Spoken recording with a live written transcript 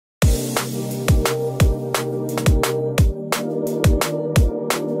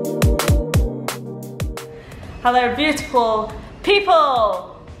Hello beautiful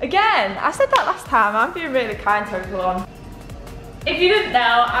people! Again, I said that last time, I'm being really kind to everyone. If you didn't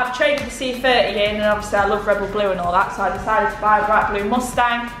know, I've traded the C30 in and obviously I love rebel blue and all that, so I decided to buy a bright blue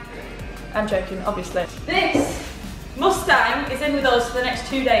Mustang. I'm joking, obviously. This Mustang is in with us for the next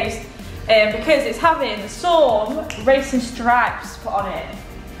 2 days because it's having some racing stripes put on it.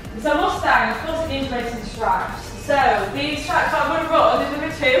 It's a Mustang, of course it needs racing stripes. So these stripes are going to run, there's going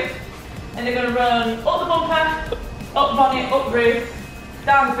to be 2, and they're going to run up the bumper, up bonnet, up roof,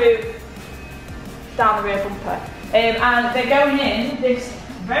 down the boot, down the rear bumper. And they're going in this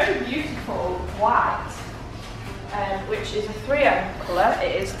very beautiful white, which is a 3M colour.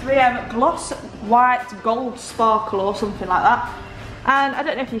 It is 3M gloss white gold sparkle or something like that. And I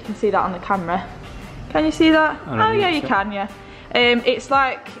don't know if you can see that on the camera. Can you see that? Oh yeah, you can, yeah. It's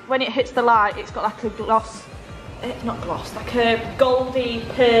like when it hits the light, it's got like a gloss, not gloss, like a goldy,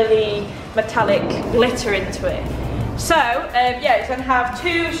 pearly, metallic glitter into it. So, yeah, it's going to have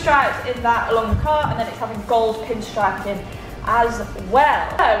 2 stripes in that along the car, and then it's having gold pinstriping as well.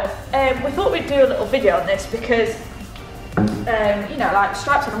 So, we thought we'd do a little video on this because, you know, like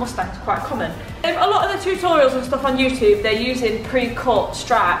stripes on a Mustang is quite common. A lot of the tutorials and stuff on YouTube, they're using pre-cut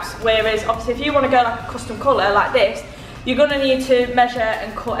stripes, whereas obviously if you want to go like a custom colour like this, you're going to need to measure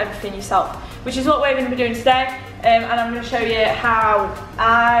and cut everything yourself, which is what we're going to be doing today. And I'm going to show you how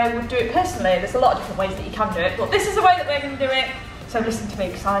I would do it personally. There's a lot of different ways that you can do it, but this is the way that we're going to do it, so listen to me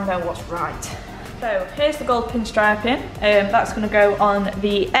because I know what's right. So here's the gold pinstriping. That's going to go on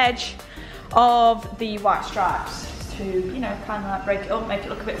the edge of the white stripes to, you know, kind of like break it up, make it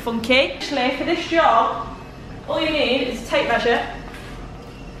look a bit funky. Actually, for this job, all you need is a tape measure,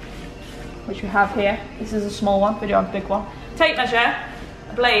 which we have here. This is a small one, we do have a big one. Tape measure,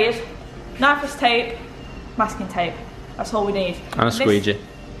 a blade, knifeless tape, masking tape. That's all we need. And a squeegee.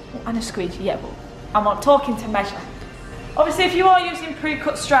 And a squeegee, yeah, but I'm not talking to measure. Obviously, if you are using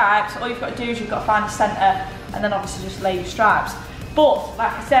pre-cut stripes, all you've got to do is you've got to find a centre and then obviously just lay your stripes. But,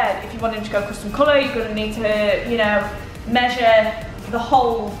 like I said, if you wanted to go custom colour, you're going to need to, you know, measure the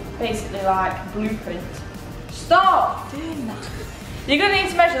whole, basically like, blueprint. Stop doing that. You're going to need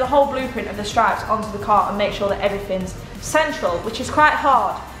to measure the whole blueprint of the stripes onto the car and make sure that everything's central, which is quite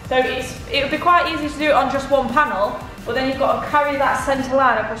hard. So it would be quite easy to do it on just one panel, but then you've got to carry that centre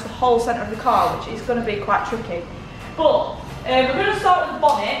line across the whole centre of the car, which is going to be quite tricky. But we're going to start with the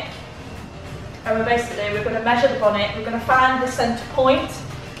bonnet, and we're going to measure the bonnet, we're going to find the centre point,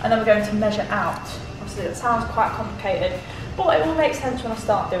 and then we're going to measure out. Obviously that sounds quite complicated, but it will make sense when I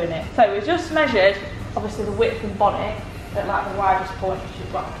start doing it. So we've just measured, obviously, the width of the bonnet at like the widest point, which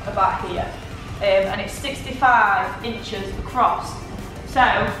you've got about here, and it's 65 inches across. So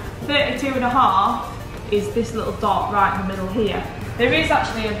 32.5 is this little dot right in the middle here. There is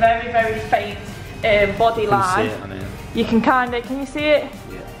actually a very, very faint body line. You can see it on here. You can kind of, can you see it?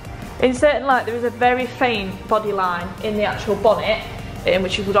 Yeah. In certain light, there is a very faint body line in the actual bonnet,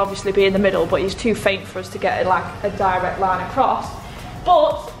 which would obviously be in the middle, but it's too faint for us to get like a direct line across.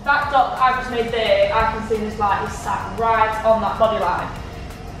 But that dot that I just made there, I can see this light is sat right on that body line.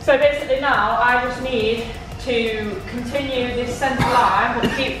 So basically now I just need to continue this centre line, but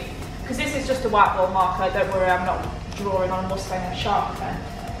keep, because this is just a whiteboard marker, don't worry, I'm not drawing on a Mustang and a Sharpie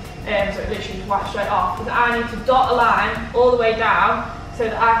pen, so it literally just wipes straight off, because I need to dot a line all the way down so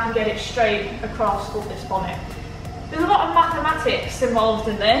that I can get it straight across all this bonnet. There's a lot of mathematics involved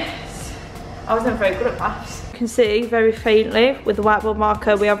in this. I was never very good at maths. You can see very faintly with the whiteboard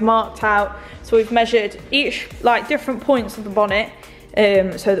marker we have marked out, so we've measured each like different points of the bonnet,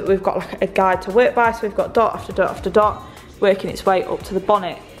 so that we've got like a guide to work by. So we've got dot after dot after dot working its way up to the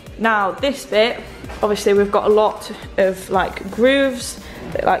bonnet. Now this bit, obviously we've got a lot of like grooves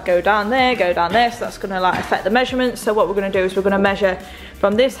that like go down there, so that's going to like affect the measurements. So what we're going to do is we're going to measure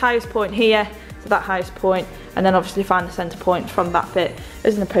from this highest point here to that highest point, and then obviously find the centre point from that bit,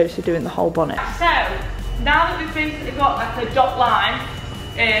 as opposed to doing the whole bonnet. So now that we've basically got like a dot line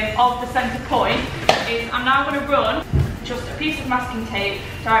of the centre point, I'm now going to run just a piece of masking tape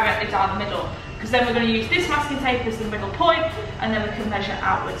directly down the middle, because then we're going to use this masking tape as the middle point, and then we can measure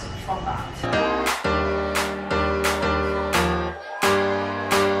outwards from that.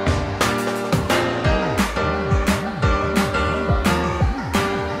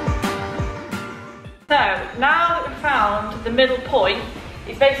 So now that we've found the middle point,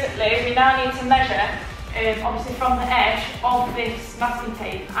 it's basically we now need to measure obviously from the edge of this masking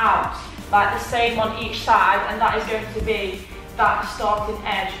tape out, like the same on each side, and that is going to be that starting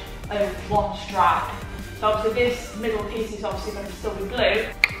edge of one stripe. So obviously this middle piece is obviously going to still be blue.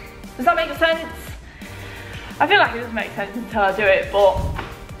 Does that make sense? I feel like it doesn't make sense until I do it, but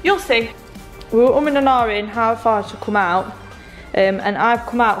you'll see. we were umming and ahhing how far to come out, and I've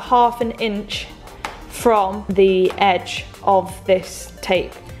come out 1/2 inch from the edge of this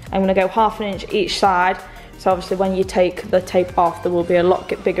tape. I'm going to go 1/2 inch each side, so obviously when you take the tape off there will be a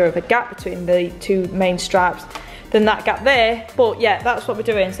lot bigger of a gap between the two main straps than that gap there. But yeah, that's what we're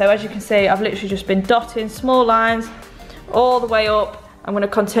doing. So as you can see, I've literally just been dotting small lines all the way up. I'm going to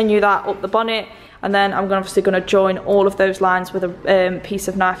continue that up the bonnet, and then I'm obviously going to join all of those lines with a piece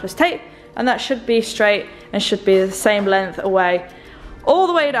of knifeless tape, and that should be straight and should be the same length away all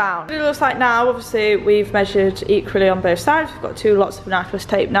the way down. It looks like now, obviously we've measured equally on both sides. We've got 2 lots of knifeless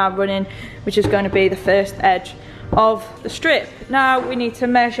tape now running, which is going to be the first edge of the strip. Now we need to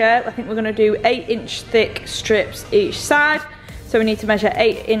measure, I think we're going to do 8-inch thick strips each side. So we need to measure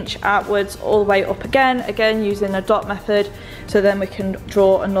 8-inch outwards all the way up again using a dot method, so then we can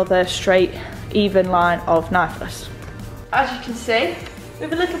draw another straight even line of knifeless. As you can see,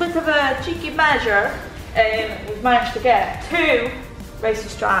 with a little bit of a cheeky measure, we've managed to get 2 racer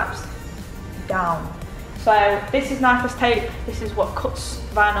stripes down. So this is knifeless tape, this is what cuts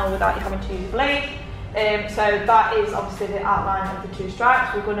vinyl without you having to use a blade. So that is obviously the outline of the 2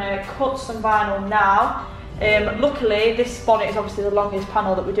 stripes. We're going to cut some vinyl now. Luckily this bonnet is obviously the longest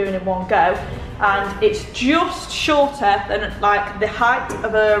panel that we're doing in one go, and it's just shorter than like the height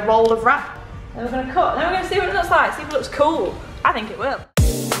of a roll of wrap. And we're going to cut, and then we're going to see what it looks like, see if it looks cool. I think it will.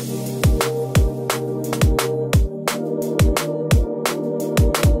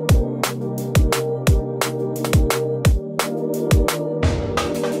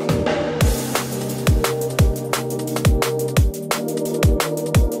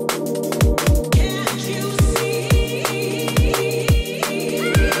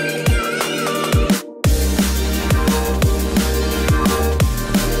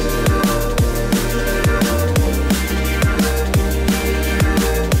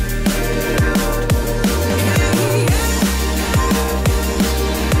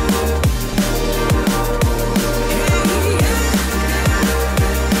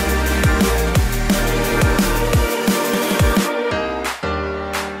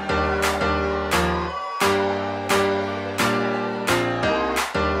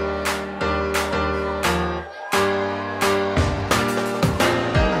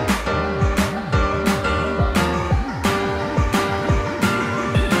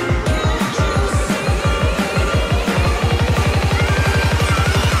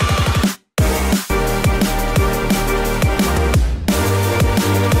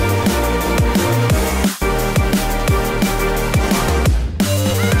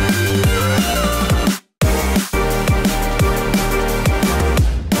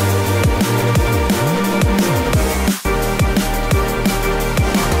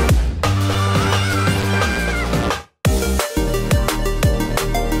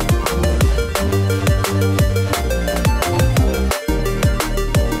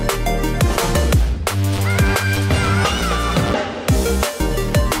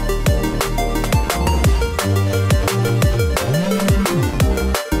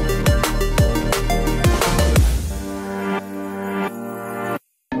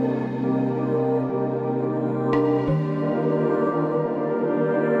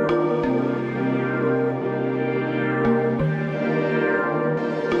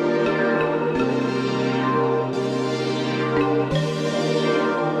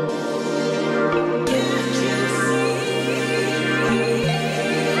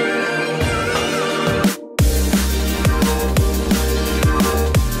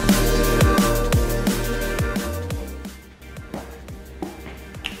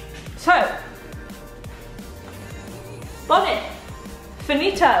 So, bonnet,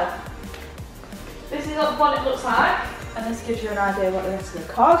 finito. This is what the bonnet looks like, and this gives you an idea what the rest of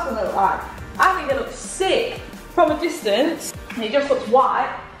the car's gonna look like. I think it looks sick from a distance. It just looks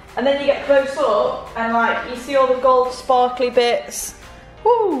white, and then you get close up, and like you see all the gold sparkly bits.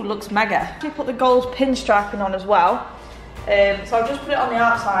 Woo, looks mega. You put the gold pinstriping on as well. So I've just put it on the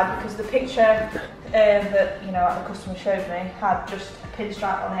outside because the picture that the customer showed me had just a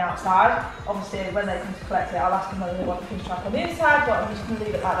pinstripe on the outside. Obviously when they come to collect it I'll ask them whether they want a pinstripe on the inside, but I'm just going to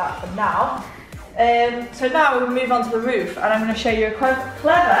leave it like that for now. So now we'll move on to the roof, and I'm going to show you a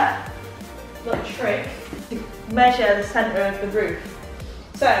clever little trick to measure the centre of the roof.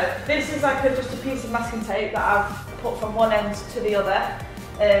 So this is like just a piece of masking tape that I've put from one end to the other,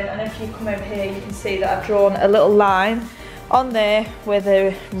 and if you come over here you can see that I've drawn a little line on there where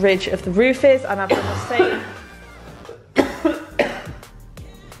the ridge of the roof is, and I've done the same.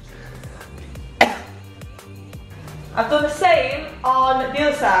 I've done the same on the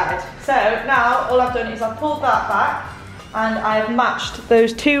other side. So now all I've done is I've pulled that back and I've matched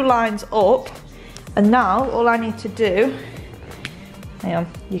those two lines up And now all I need to do, hang on,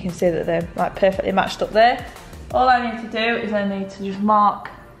 you can see that they're like perfectly matched up there. All I need to do is I need to just mark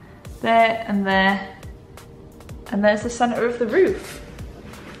there and there, and there's the centre of the roof.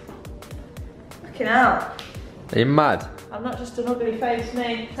 Fucking hell. Are you mad? I'm not just an ugly face,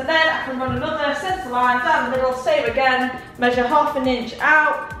 me. So then I can run another centre line down the middle, same again, measure 1/2 inch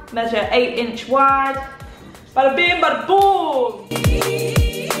out, measure 8 inch wide. Bada bing, bada boom!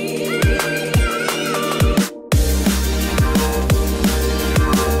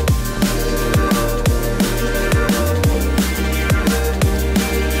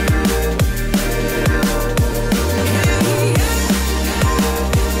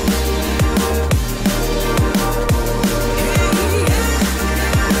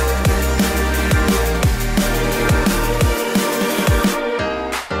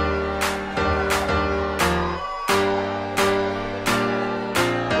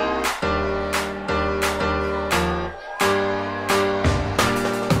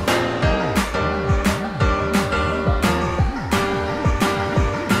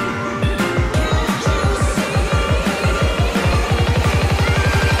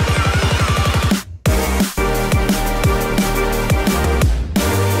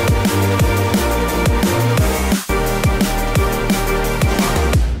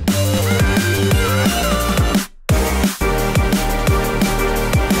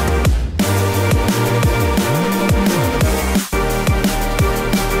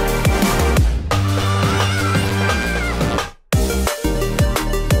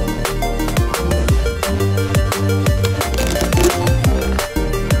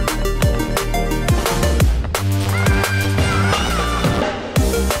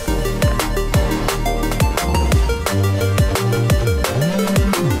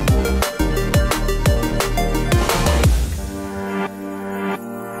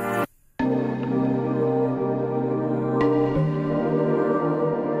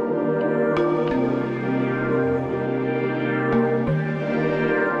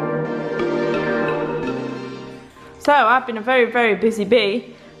 So I've been a very busy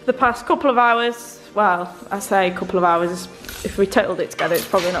bee for the past couple of hours. Well, I say a couple of hours, if we totaled it together it's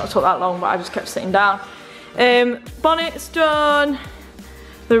probably not took that long, but I just kept sitting down. Bonnet's done,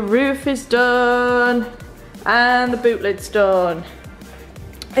 the roof is done, and the boot lid's done.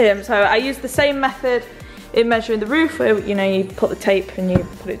 So I used the same method in measuring the roof, where you know you put the tape and you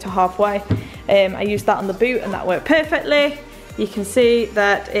put it to halfway. I used that on the boot and that worked perfectly. You can see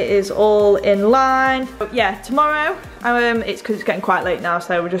that it is all in line. But yeah, tomorrow, it's because it's getting quite late now,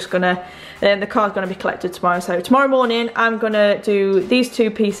 so we're just gonna, the car's gonna be collected tomorrow. So tomorrow morning, I'm gonna do these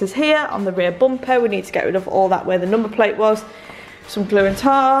two pieces here on the rear bumper. We need to get rid of all that where the number plate was, some glue and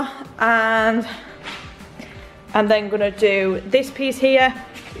tar, and then gonna do this piece here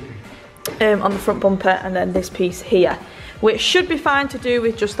on the front bumper, and then this piece here, which should be fine to do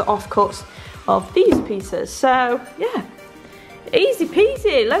with just the offcuts of these pieces. So yeah. Easy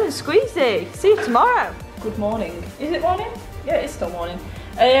peasy, lemon squeezy. See you tomorrow. Good morning. Is it morning? Yeah, it's still morning.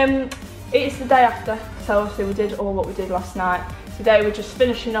 It's the day after, so obviously we did all what we did last night. Today we're just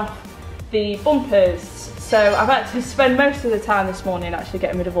finishing off the bumpers. So I've had to spend most of the time this morning actually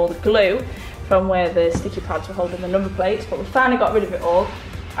getting rid of all the glue from where the sticky pads were holding the number plates, but we finally got rid of it all.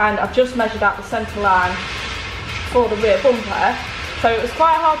 And I've just measured out the centre line for the rear bumper. So it was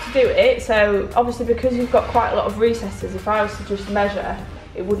quite hard to do it, so obviously because you've got quite a lot of recesses, if I was to just measure,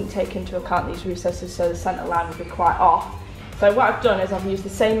 it wouldn't take into account these recesses, so the centre line would be quite off. So what I've done is I've used the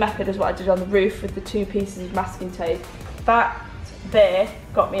same method as what I did on the roof with the two pieces of masking tape. That there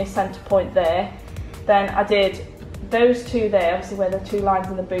got me a centre point there. Then I did those two there, obviously where the two lines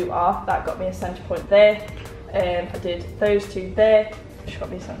in the boot are, that got me a centre point there. I did those two there, which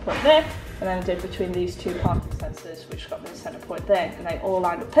got me a centre point there. And then I did between these two parking sensors, which got me the centre point there, and they all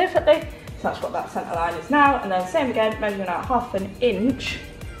lined up perfectly. So that's what that centre line is now. And then same again, measuring out 1/2 inch.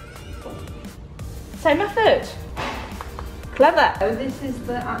 Same method. Clever. So this is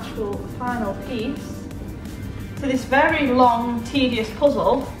the actual final piece to this very long, tedious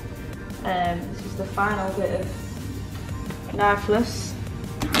puzzle. This is the final bit of knifeless.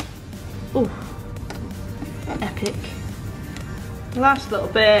 Ooh, epic. Last little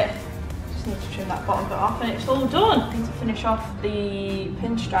bit. Need to trim that bottom bit off and it's all done. I need to finish off the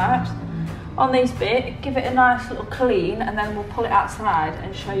pinstripes on these bits, give it a nice little clean, and then we'll pull it outside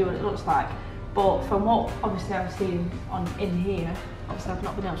and show you what it looks like. But from what obviously I've seen in here, obviously I've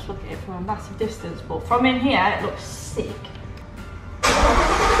not been able to look at it from a massive distance, but from in here it looks sick.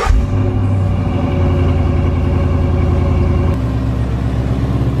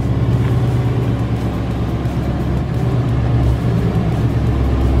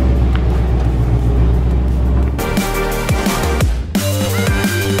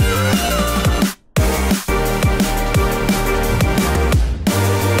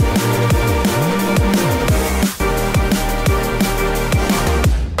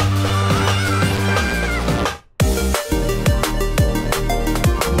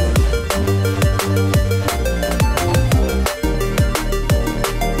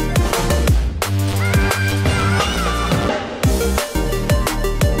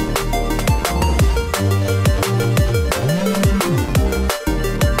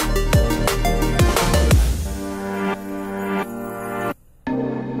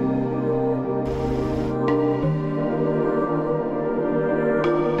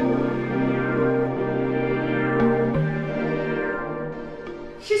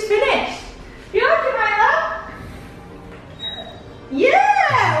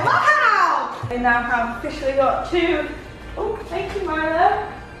 We now have officially got two. Oh, thank you, Milo.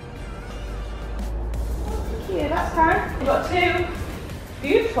 Oh, thank you, that's kind. We've got two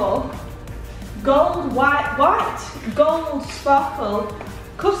beautiful gold sparkle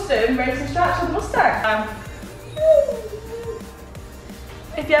custom racing stripes on Mustang.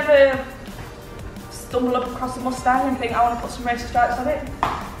 If you ever stumble up across a Mustang and think I want to put some racing stripes on it,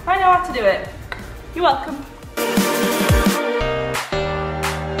 I know how to do it. You're welcome.